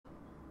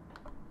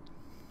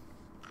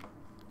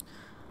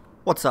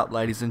What's up,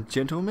 ladies and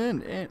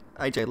gentlemen?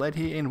 AJ Lad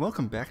here, and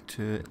welcome back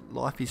to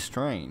Life is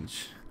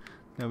Strange.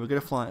 Now we're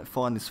going to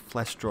find this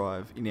flash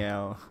drive in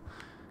our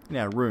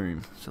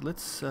room. So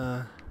let's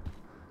try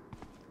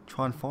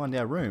and find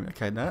our room.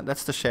 Okay, no,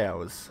 that's the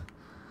showers.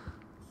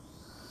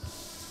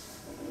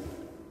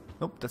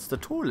 Nope, that's the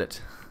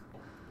toilet.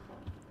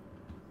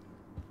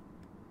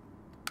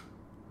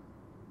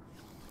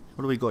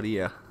 What do we got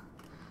here?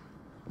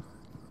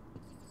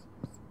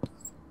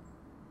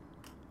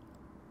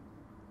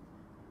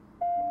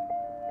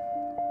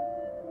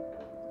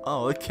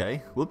 Oh,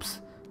 okay.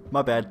 Whoops.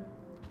 My bad.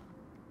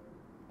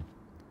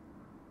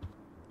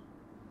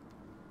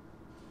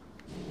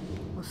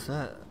 What's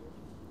that?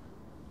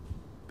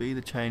 Be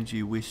the change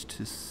you wish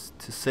to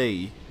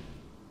see.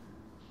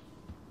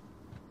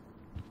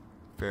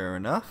 Fair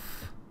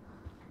enough.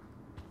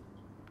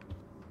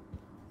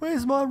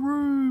 Where's my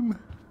room?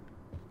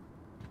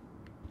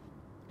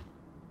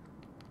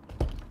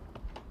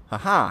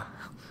 Haha.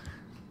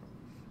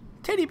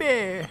 Teddy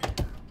bear.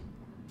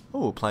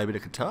 Oh, play a bit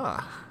of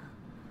guitar.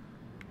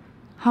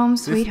 Home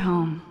sweet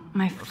home,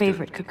 my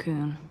favorite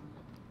cocoon.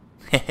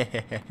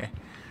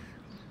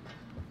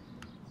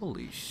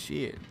 Holy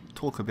shit.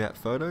 Talk about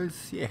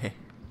photos? Yeah.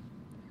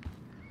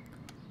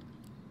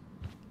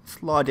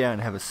 Let's lie down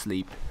and have a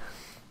sleep.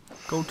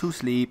 Go to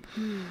sleep.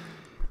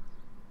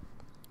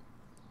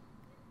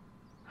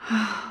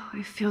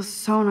 It feels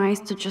so nice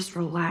to just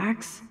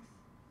relax.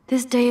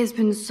 This day has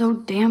been so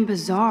damn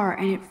bizarre,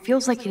 and it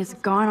feels like it has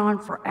gone on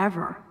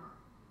forever.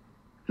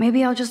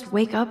 Maybe I'll just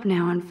wake up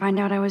now and find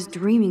out I was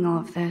dreaming all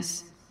of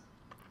this.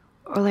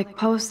 Or like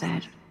Poe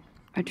said,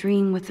 a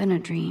dream within a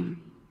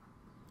dream.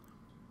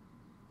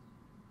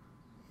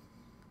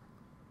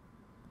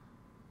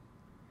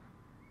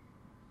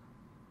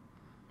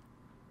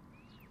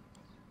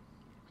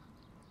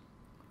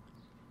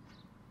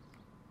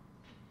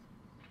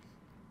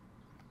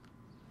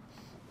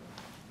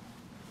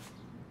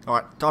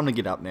 Alright, time to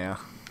get up now.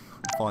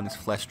 Find this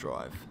flash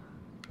drive.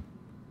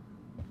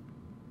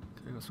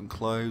 Okay, got some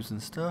clothes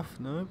and stuff.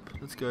 Nope.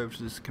 Let's go over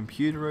to this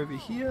computer over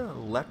here, or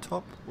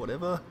laptop,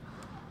 whatever.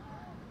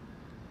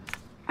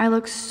 I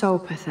look so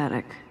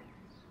pathetic.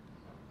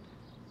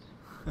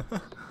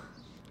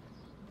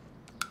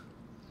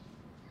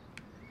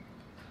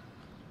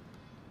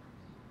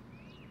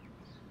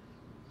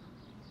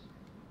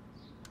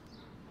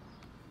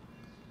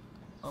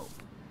 Oh.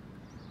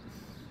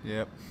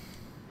 Yep.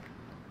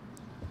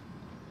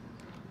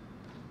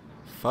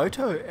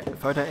 Photo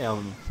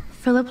album.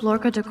 Philip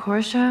Lorca de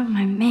Corsia,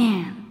 my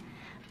man.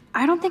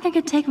 I don't think I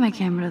could take my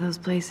camera to those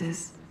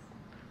places.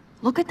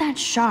 Look at that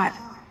shot.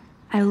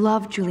 I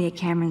love Julia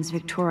Cameron's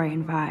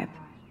Victorian vibe.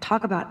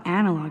 Talk about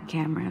analog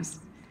cameras.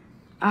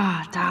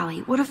 Ah, Dolly,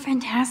 what a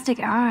fantastic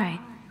eye.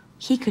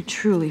 He could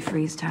truly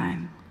freeze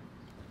time.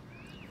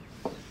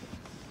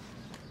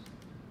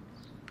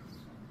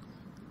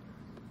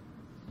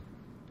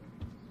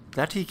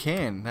 That he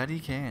can.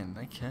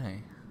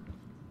 Okay.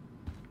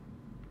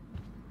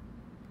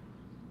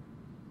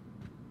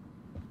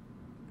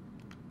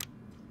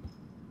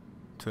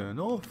 Turn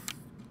off,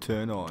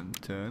 turn on,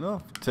 turn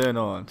off, turn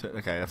on.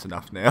 Okay, that's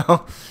enough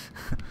now.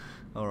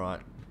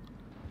 Alright.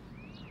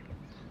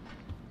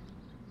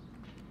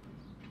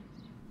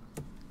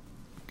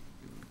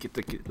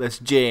 Let's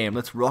jam,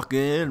 let's rock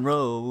and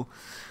roll.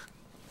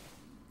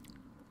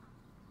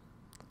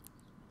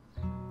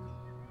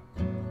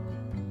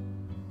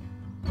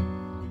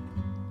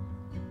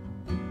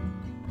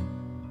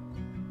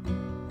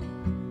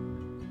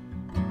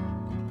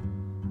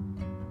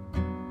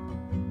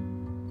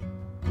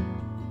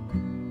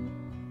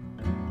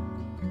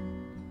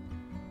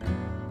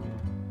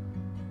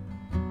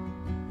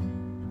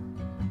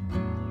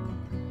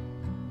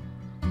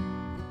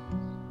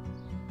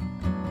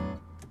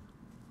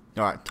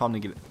 Alright, time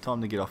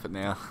to get off it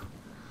now.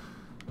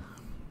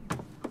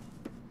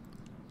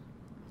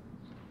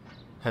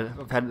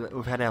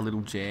 We've had our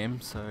little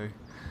jam, so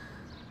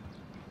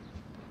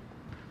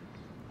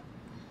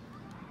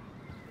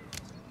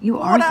You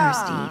are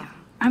thirsty.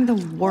 I'm the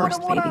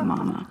worst baby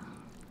mama.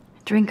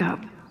 Drink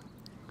up.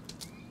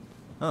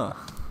 oh.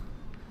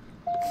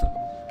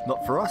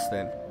 Not for us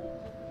then.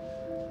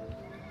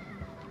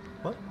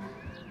 What?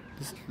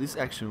 This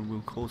action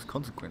will cause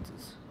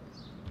consequences.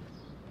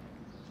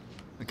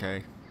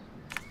 Okay.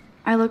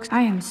 I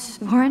am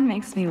sworn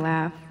makes me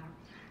laugh.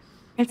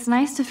 It's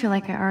nice to feel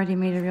like I already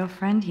made a real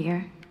friend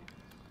here.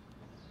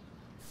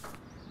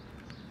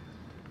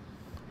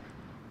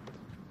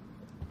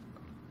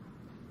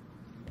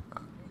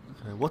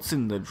 Okay, what's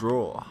in the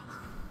drawer?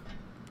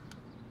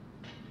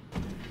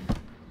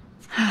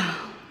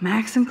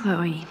 Max and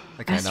Chloe,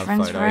 Okay, best another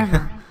friends photo.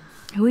 forever.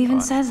 Who even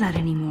Right. says that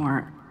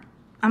anymore?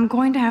 I'm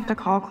going to have to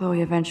call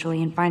Chloe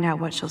eventually and find out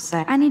what she'll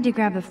say. I need to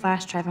grab the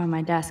flash drive on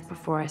my desk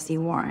before I see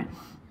Warren.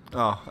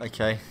 Oh,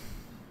 okay.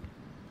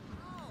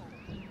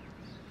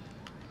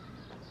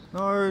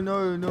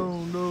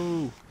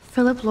 No.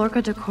 Philip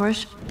Lorca de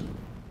Corsia.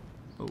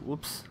 Oh,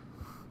 whoops.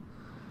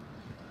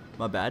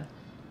 My bad.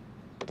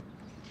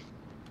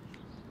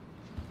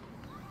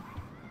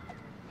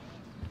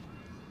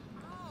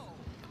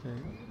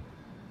 Okay.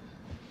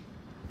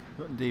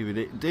 Got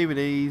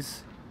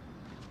DVDs.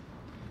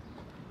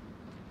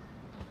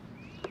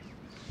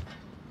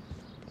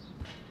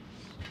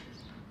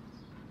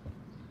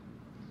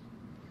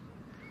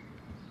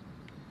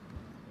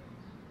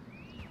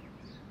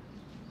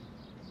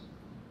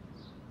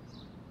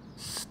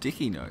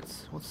 Sticky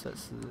notes. What's that?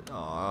 Oh,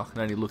 I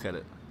can only look at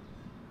it.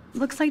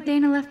 Looks like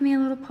Dana left me a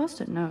little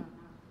post-it note.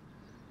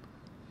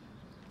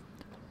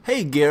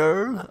 Hey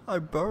girl, I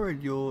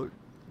borrowed your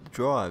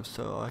drive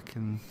so I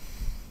can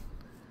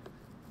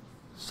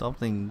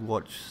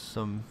watch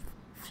some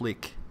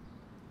flick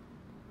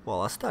while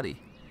I study.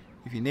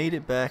 If you need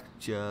it back,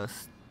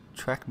 just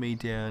track me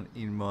down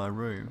in my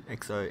room.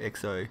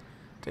 XOXOD.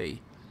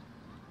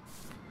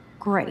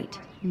 Great.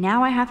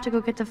 Now I have to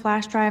go get the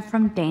flash drive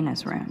from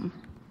Dana's room.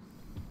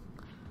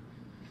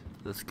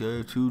 Let's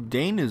go to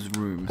Dana's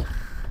room.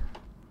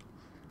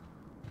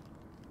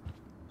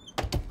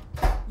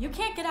 You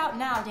can't get out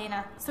now,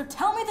 Dana, so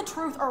tell me the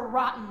truth or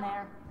rot in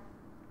there.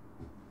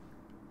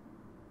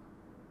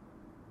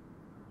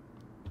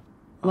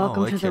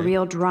 Welcome to the okay.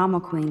 real drama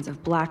queens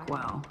of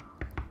Blackwell.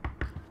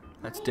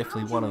 That's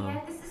definitely one of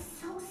them. This is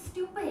so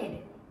stupid.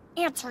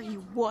 Answer,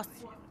 you wuss.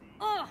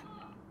 Ugh.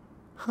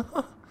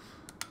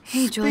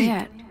 Hey, Speak.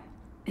 Juliet.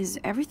 Is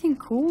everything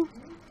cool?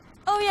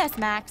 Oh yes,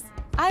 Max.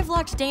 I've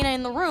locked Dana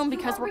in the room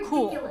because we're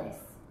cool. Ridiculous.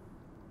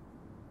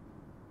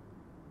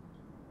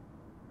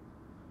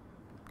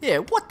 Yeah,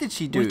 what did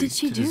she do did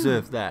she to do?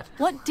 deserve that?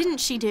 What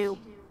didn't she do?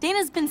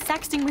 Dana's been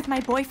sexting with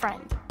my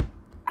boyfriend.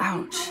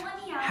 Ouch.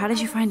 How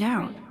did you find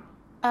out?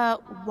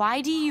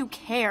 Why do you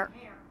care?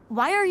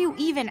 Why are you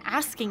even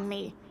asking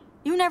me?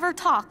 You never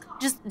talk,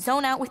 just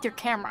zone out with your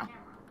camera.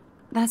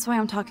 That's why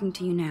I'm talking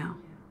to you now.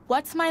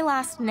 What's my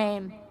last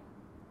name?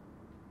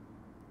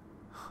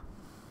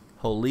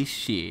 Holy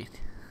shit.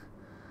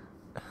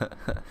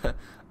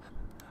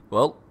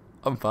 Well,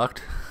 I'm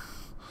fucked.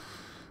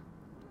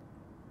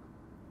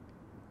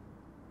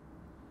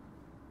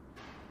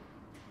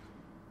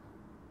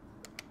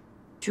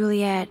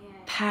 Juliet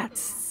This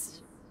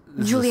is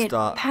a Juliet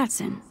start.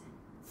 Patson.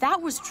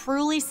 That was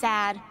truly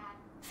sad.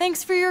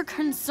 Thanks for your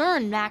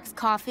concern, Max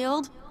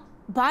Caulfield.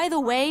 By the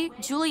way,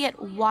 Juliet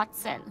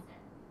Watson.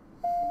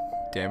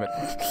 Damn it.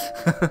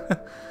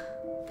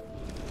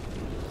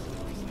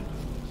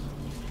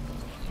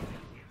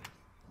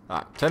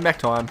 Alright, turn back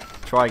time.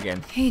 Try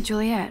again. Hey,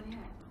 Juliet.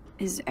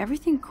 Is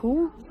everything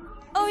cool?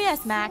 Oh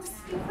yes, Max.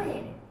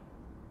 Stupid.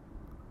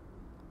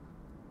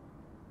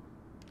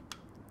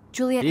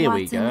 Juliet Here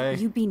we Watson, go.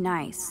 you be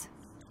nice.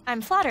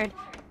 I'm flattered.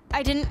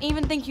 I didn't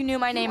even think you knew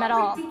my name at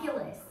all.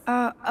 Ridiculous.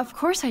 Of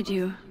course I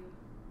do.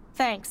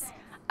 Thanks.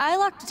 I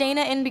locked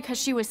Dana in because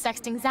she was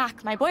sexting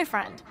Zach, my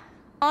boyfriend.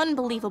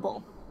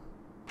 Unbelievable.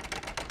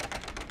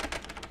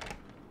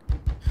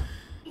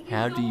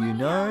 How do you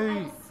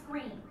know?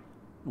 Scream.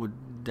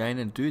 Would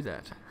Dana do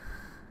that?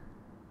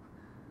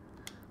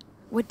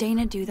 Would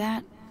Dana do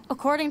that?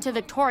 According to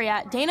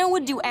Victoria, Dana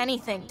would do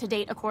anything to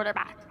date a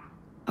quarterback.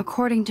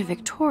 According to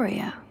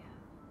Victoria.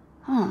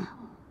 Huh.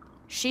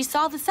 She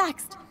saw the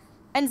sext,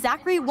 and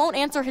Zachary won't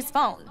answer his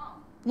phone.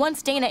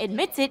 Once Dana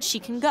admits it, she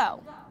can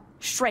go.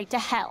 Straight to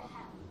hell.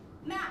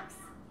 Max,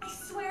 I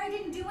swear I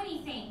didn't do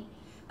anything.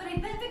 But I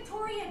bet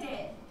Victoria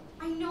did.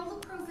 I know the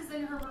proof is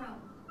in her room.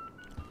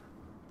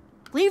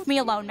 Leave me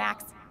alone,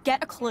 Max.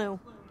 Get a clue.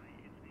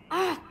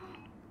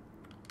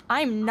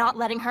 I'm not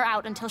letting her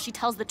out until she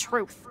tells the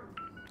truth.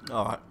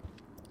 Alright.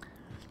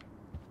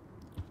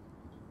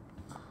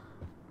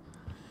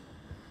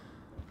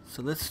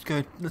 So let's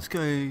go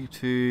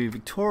to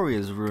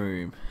Victoria's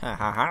room. Ha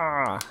ha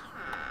ha.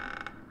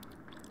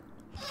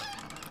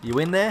 You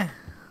in there?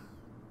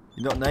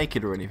 You're not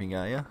naked or anything,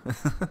 are you?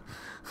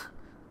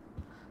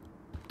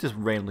 Just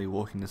randomly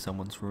walk into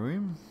someone's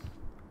room.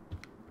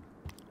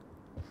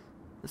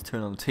 Let's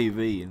turn on the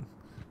TV and...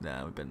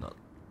 Nah, we better not.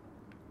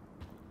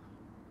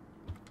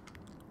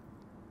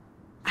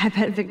 I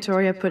bet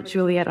Victoria put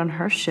Juliet on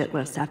her shit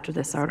list after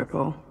this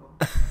article.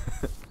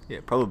 Yeah,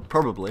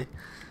 probably.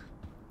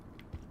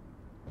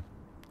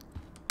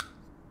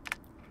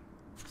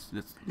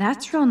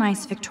 That's real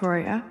nice,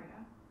 Victoria.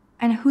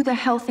 And who the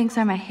hell thinks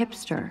I'm a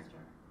hipster?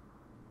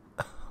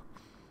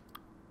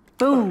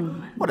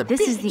 Boom! What a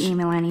This is the bitch.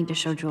 email I need to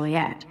show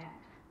Juliet.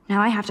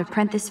 Now I have to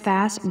print this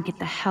fast and get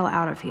the hell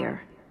out of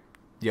here.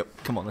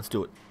 Yep, come on, let's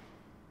do it.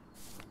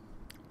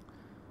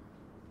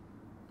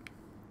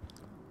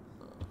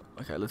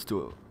 Okay, let's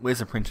do it. Where's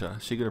the printer?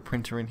 She got a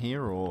printer in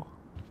here or?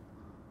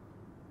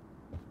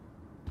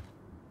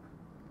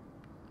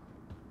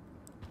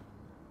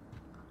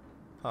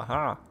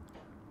 Haha.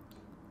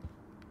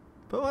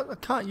 But I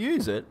can't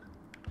use it.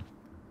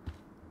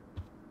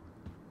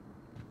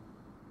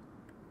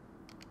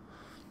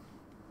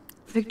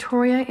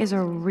 Victoria is a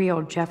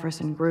real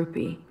Jefferson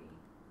groupie.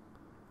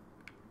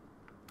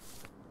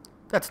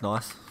 That's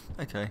nice.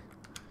 Okay.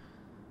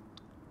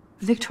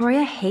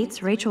 Victoria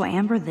hates Rachel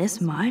Amber this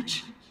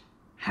much?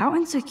 How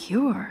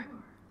insecure.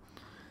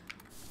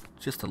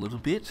 Just a little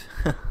bit.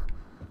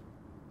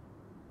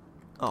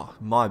 Oh,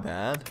 my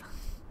bad.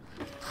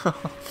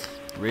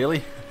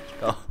 Really?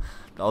 Oh,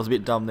 that was a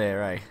bit dumb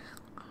there, eh?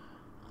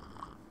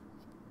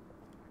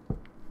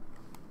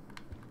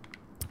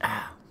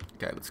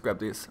 Okay, let's grab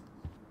this.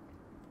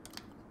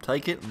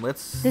 Take it and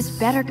let's. This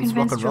better let's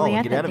convince rock and roll and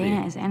Juliet get out that of Dana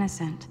here. is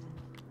innocent.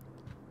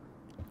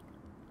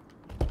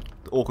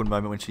 The awkward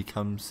moment when she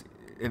comes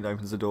and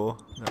opens the door.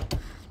 No.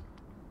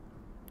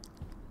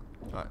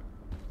 Right.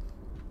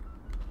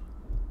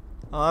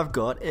 I've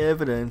got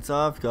evidence.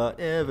 I've got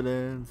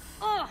evidence.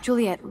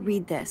 Juliet,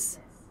 read this.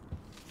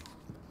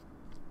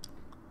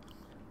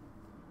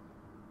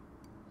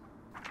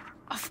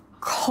 Of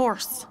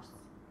course.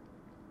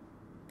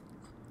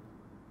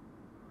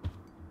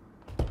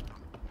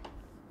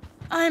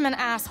 I'm an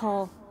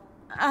asshole.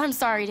 I'm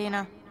sorry,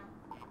 Dana.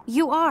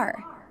 You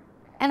are.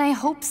 And I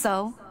hope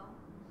so.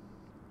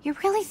 You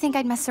really think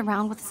I'd mess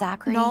around with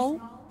Zachary?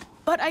 No,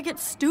 but I get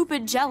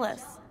stupid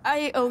jealous.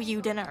 I owe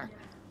you dinner.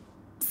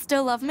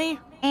 Still love me?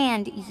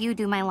 And you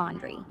do my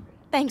laundry.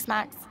 Thanks,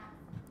 Max.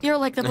 You're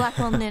like the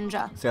Blackwell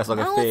Ninja. Sounds like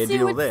a Now fair let's see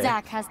deal what there.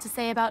 Zach has to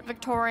say about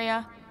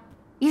Victoria.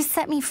 You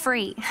set me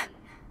free.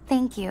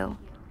 Thank you.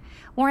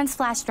 Warren's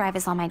flash drive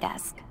is on my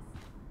desk.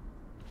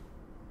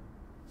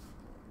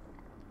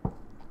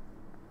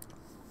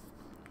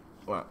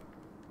 Well,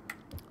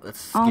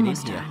 let's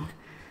Almost get in here. done.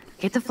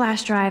 Get the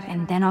flash drive,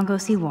 and then I'll go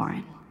see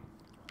Warren.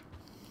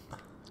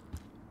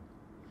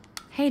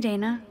 Hey,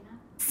 Dana.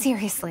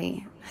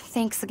 Seriously,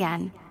 thanks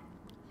again.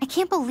 I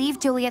can't believe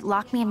Juliet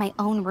locked me in my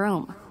own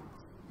room.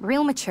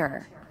 Real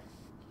mature.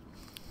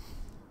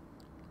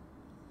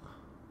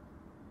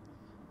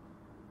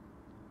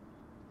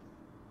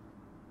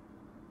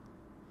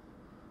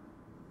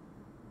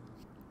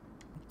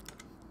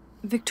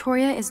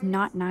 Victoria is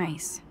not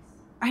nice.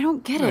 I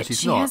don't get No, it. she's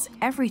She not. has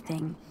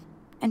everything.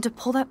 And to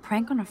pull that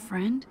prank on a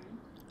friend?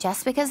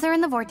 Just because they're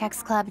in the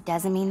Vortex Club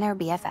doesn't mean they're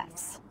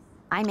BFFs.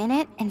 I'm in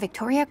it, and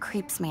Victoria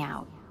creeps me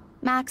out.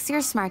 Max,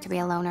 you're smart to be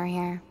a loner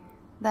here.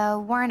 Though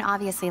Warren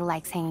obviously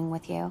likes hanging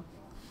with you.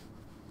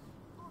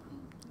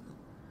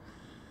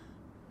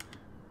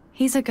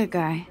 He's a good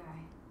guy.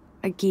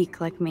 A geek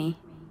like me.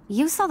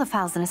 You saw the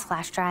files in his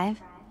flash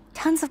drive.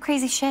 Tons of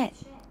crazy shit.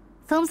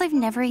 Films I've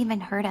never even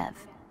heard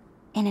of.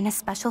 And in a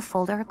special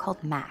folder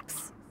called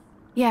Max.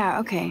 Yeah,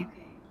 okay.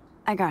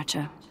 I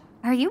gotcha.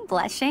 Are you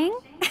blushing?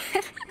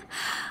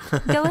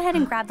 Go ahead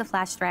and grab the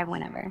flash drive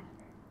whenever.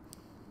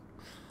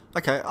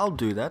 Okay, I'll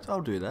do that.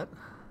 I'll do that.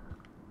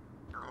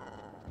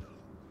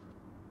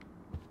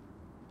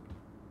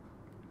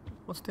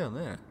 What's down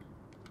there?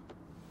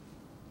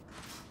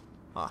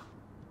 Ah.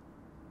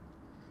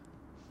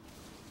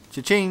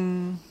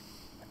 Cha-ching!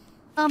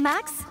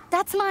 Max,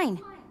 that's mine.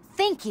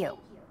 Thank you.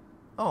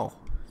 Oh.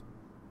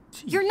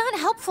 Gee. You're not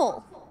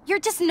helpful. You're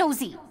just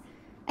nosy.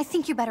 I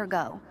think you better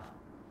go.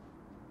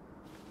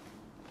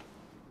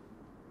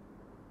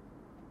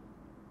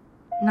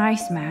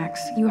 Nice,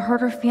 Max. You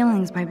hurt her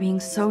feelings by being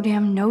so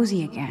damn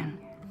nosy again.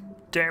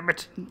 Damn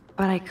it.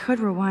 But I could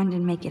rewind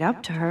and make it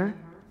up to her.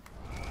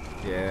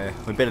 Yeah,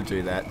 we better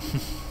do that.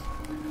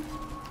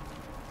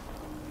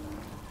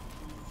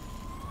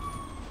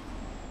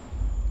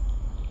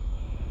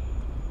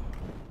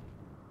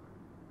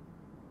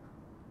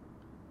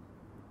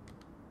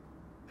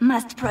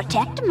 Must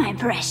protect my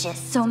precious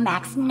so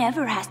Max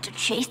never has to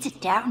chase it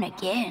down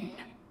again.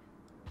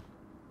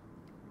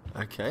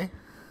 Okay.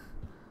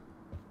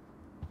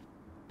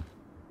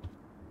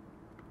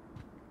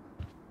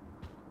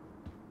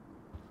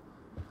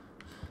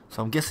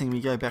 So I'm guessing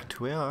we go back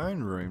to our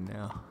own room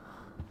now.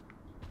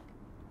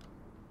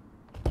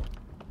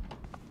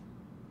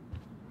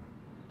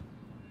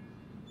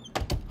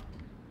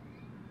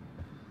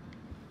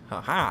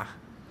 Haha.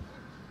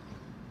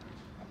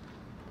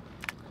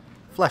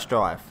 Flash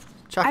drive.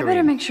 Chuck I her better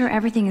in. make sure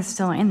everything is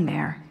still in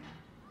there.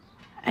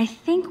 I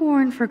think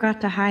Warren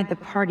forgot to hide the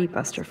Party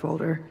Buster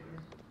folder.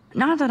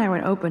 Not that I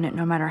would open it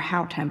no matter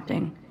how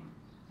tempting.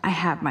 I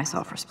have my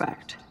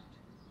self-respect.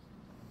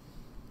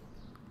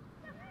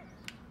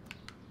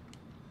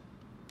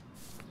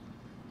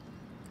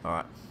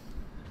 Alright.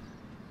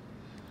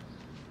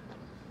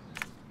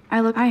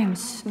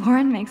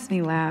 Warren makes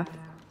me laugh.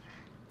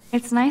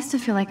 It's nice to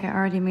feel like I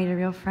already made a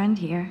real friend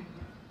here.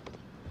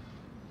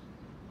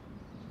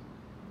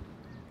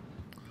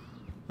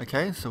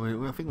 Okay, so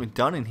I think we're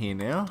done in here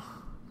now.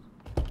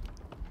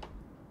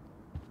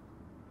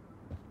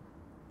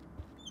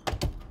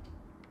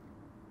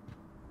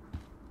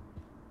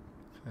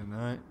 Okay,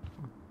 no,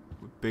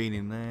 we've been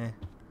in there.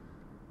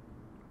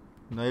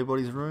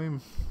 Nobody's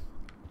room.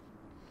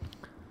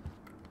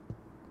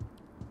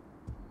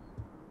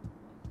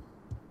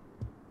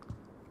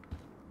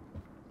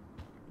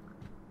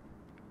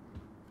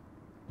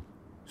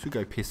 Should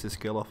go piss this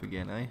girl off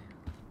again, eh?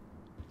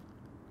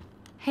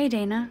 Hey,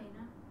 Dana.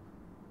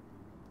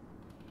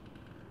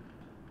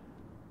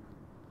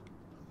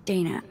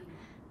 Dana,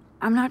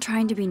 I'm not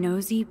trying to be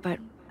nosy, but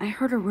I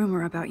heard a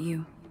rumor about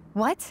you.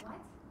 What?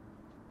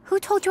 Who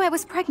told you I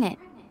was pregnant?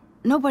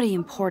 Nobody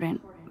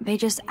important. They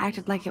just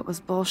acted like it was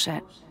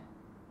bullshit.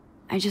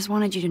 I just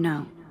wanted you to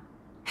know.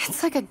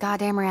 It's like a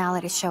goddamn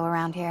reality show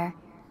around here.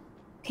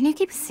 Can you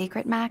keep a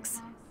secret,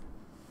 Max?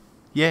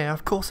 Yeah,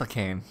 of course I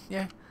can.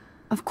 Yeah.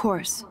 Of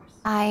course.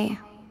 I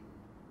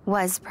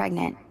was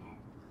pregnant.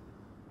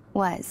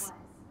 Was.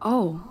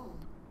 Oh.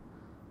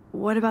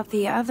 What about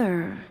the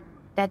other?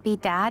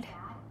 Deadbeat dad?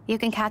 You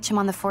can catch him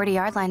on the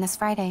 40-yard line this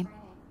Friday.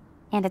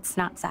 And it's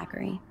not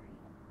Zachary.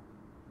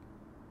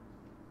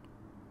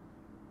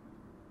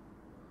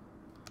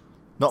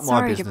 Not my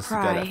Sorry business to to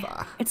go that pry.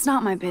 far. It's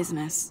not my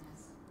business.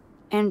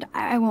 And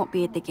I won't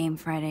be at the game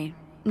Friday.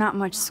 Not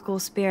much school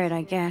spirit,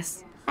 I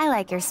guess. I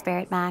like your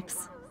spirit,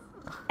 Max.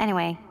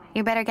 Anyway,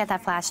 you better get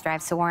that flash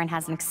drive so Warren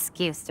has an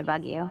excuse to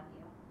bug you.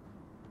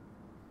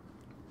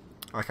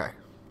 Okay.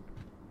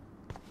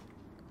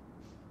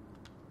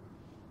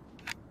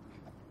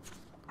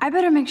 I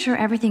better make sure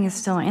everything is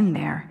still in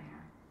there.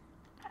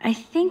 I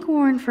think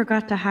Warren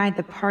forgot to hide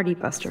the Party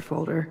Buster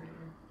folder.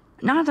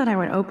 Not that I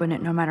would open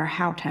it no matter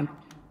how tempted.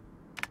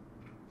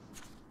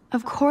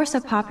 Of course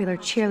a popular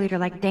cheerleader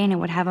like Dana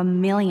would have a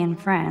million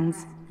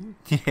friends.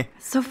 Yeah.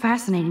 So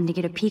fascinating to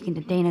get a peek into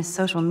Dana's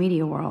social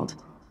media world.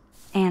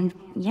 And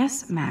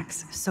yes,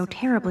 Max, so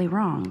terribly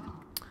wrong.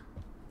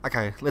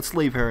 Okay, let's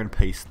leave her in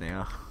peace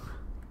now.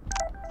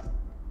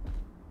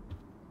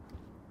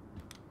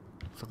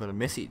 So I've got a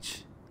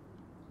message.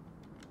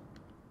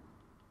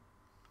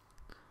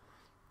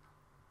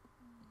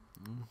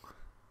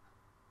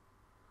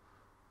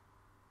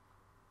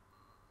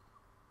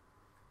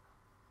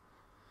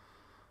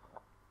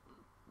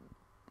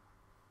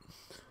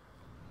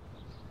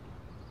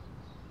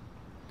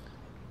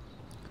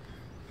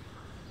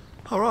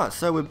 Alright,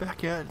 so we're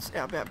back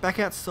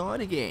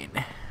outside again.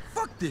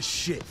 Fuck this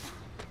shit.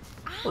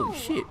 Oh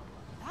shit.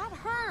 That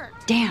hurt.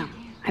 Damn,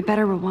 I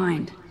better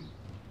rewind.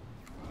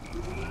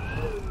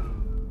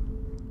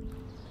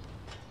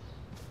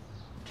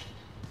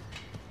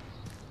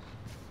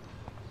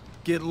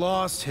 Get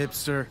lost,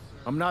 hipster.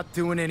 I'm not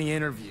doing any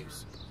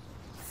interviews.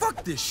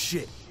 Fuck this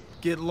shit.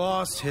 Get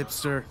lost,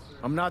 hipster.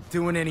 I'm not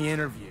doing any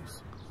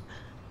interviews.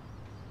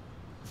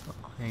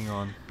 Hang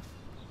on.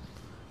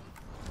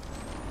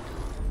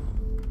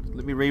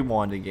 Let me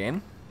rewind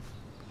again.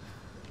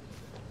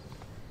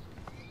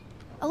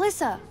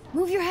 Alyssa,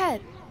 move your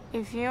head.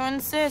 If you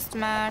insist,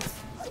 Max.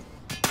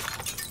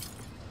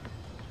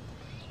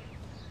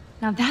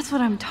 Now that's what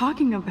I'm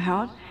talking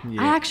about.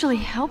 Yeah. I actually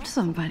helped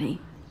somebody.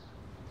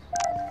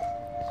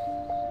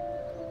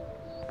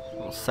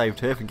 Well,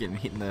 saved her from getting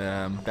hit in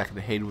the back of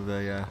the head with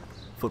a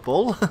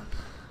football.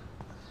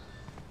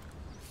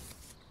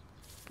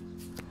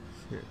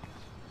 Shit.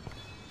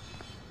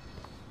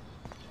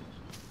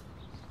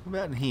 What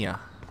about in here?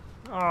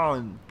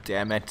 Oh,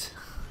 damn it.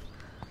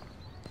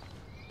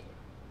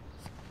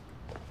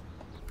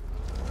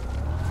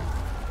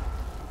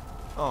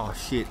 Oh,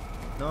 shit.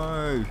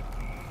 No.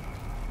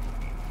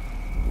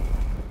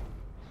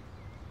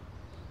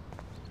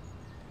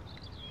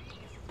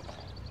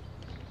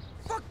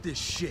 Fuck this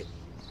shit.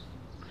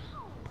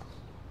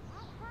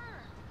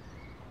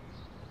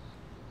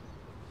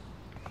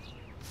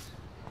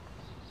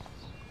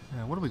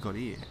 What do we got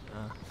here?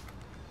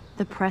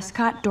 The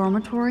Prescott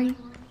dormitory?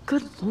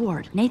 Good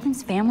lord,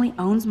 Nathan's family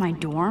owns my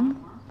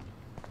dorm?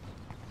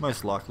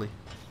 Most likely.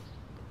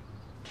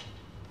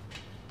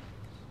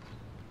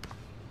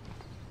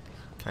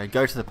 Okay,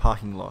 go to the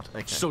parking lot.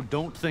 Okay. So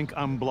don't think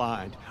I'm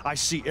blind. I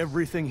see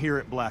everything here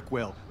at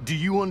Blackwell. Do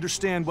you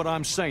understand what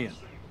I'm saying?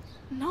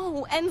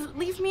 No, and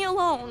leave me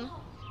alone.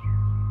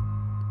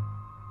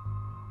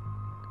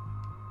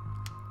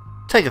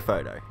 Take a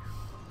photo.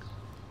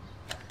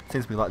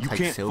 Seems we like You take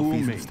can't fool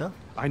selfies me. and stuff.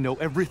 I know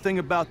everything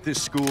about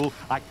this school.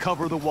 I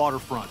cover the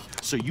waterfront.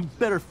 So you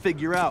better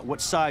figure out what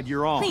side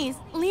you're on. Please,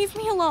 leave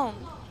me alone.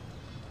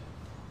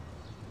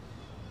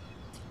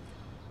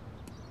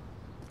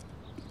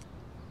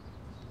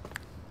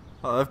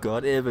 Oh, I've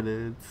got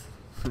evidence.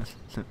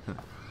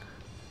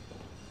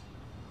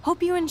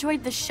 Hope you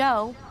enjoyed the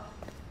show.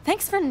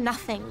 Thanks for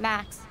nothing,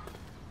 Max.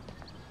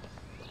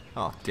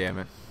 Oh, damn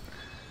it.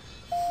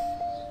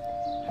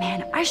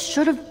 Man, I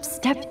should have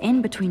stepped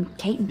in between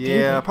Kate and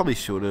David. Yeah, I probably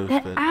should have,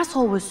 That but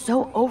asshole was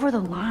so over the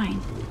line.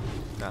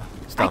 nah, I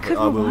stop could it.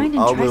 rewind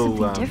and try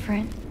something um,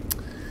 different.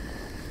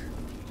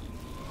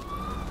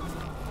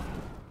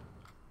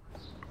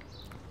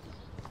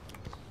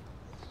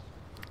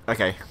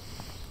 Okay,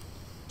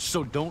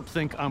 So don't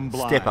think I'm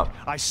blind. Step up.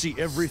 I see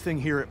everything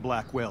here at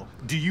Blackwell.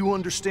 Do you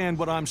understand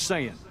what I'm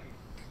saying?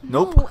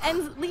 nope. No,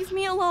 and leave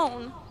me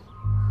alone.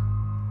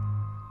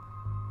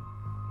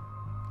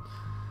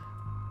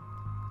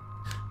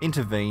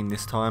 Intervene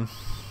this time.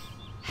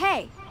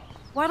 Hey,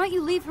 why don't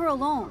you leave her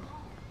alone?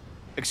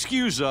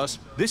 Excuse us.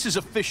 This is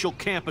official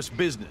campus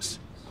business.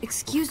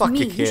 Excuse Fuck me,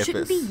 your you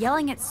shouldn't be campus.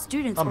 yelling at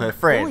students I'm or her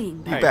friend. bullying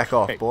You them. back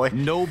off, boy.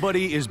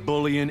 Nobody is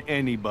bullying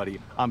anybody.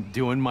 I'm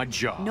doing my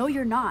job. No,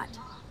 you're not.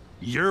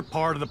 You're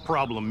part of the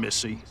problem,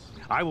 Missy.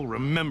 I will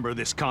remember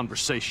this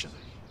conversation.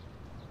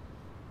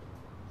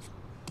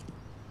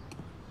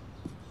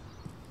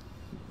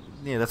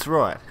 Yeah, that's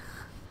right.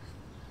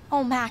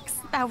 Oh, Max,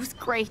 that was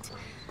great.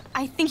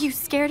 I think you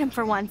scared him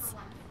for once.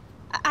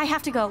 I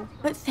have to go,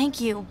 but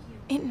thank you.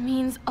 It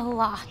means a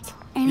lot.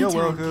 Anytime,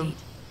 welcome. Kate.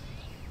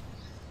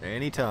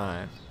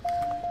 Anytime.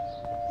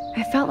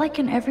 I felt like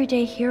an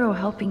everyday hero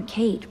helping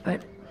Kate,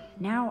 but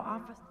now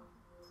Officer...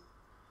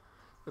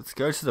 Let's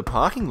go to the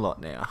parking lot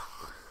now.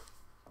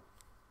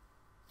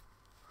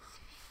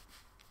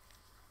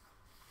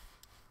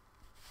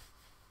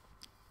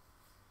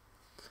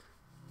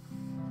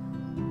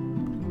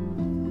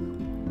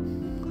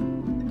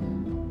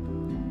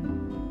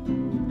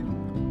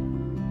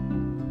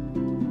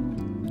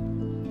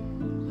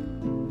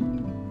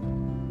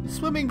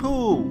 Swimming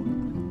pool!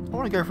 I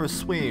want to go for a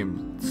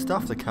swim.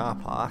 Stuff the car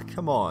park.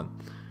 Come on.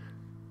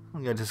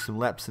 I'm going to go some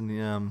laps in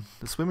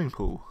the swimming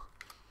pool.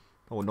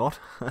 Or not.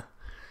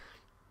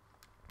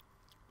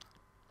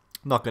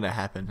 Not going to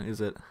happen,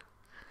 is it?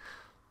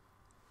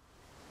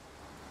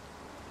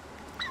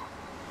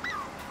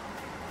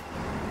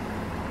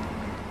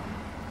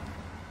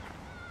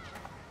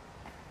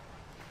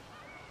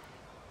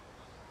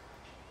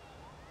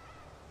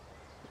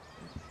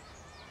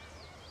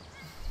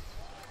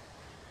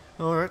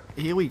 Alright,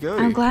 here we go.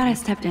 I'm glad I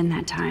stepped in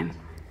that time.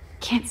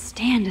 Can't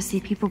stand to see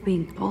people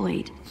being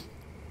bullied.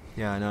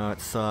 Yeah, I know, it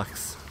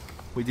sucks.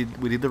 We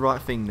did the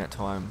right thing that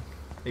time.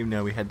 Even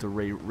though we had to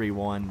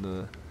rewind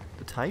the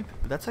tape,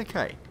 but that's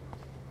okay.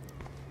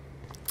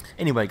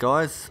 Anyway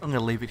guys, I'm going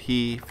to leave it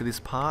here for this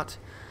part.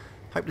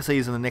 Hope to see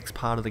you in the next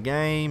part of the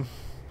game.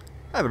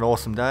 Have an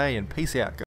awesome day and peace out guys.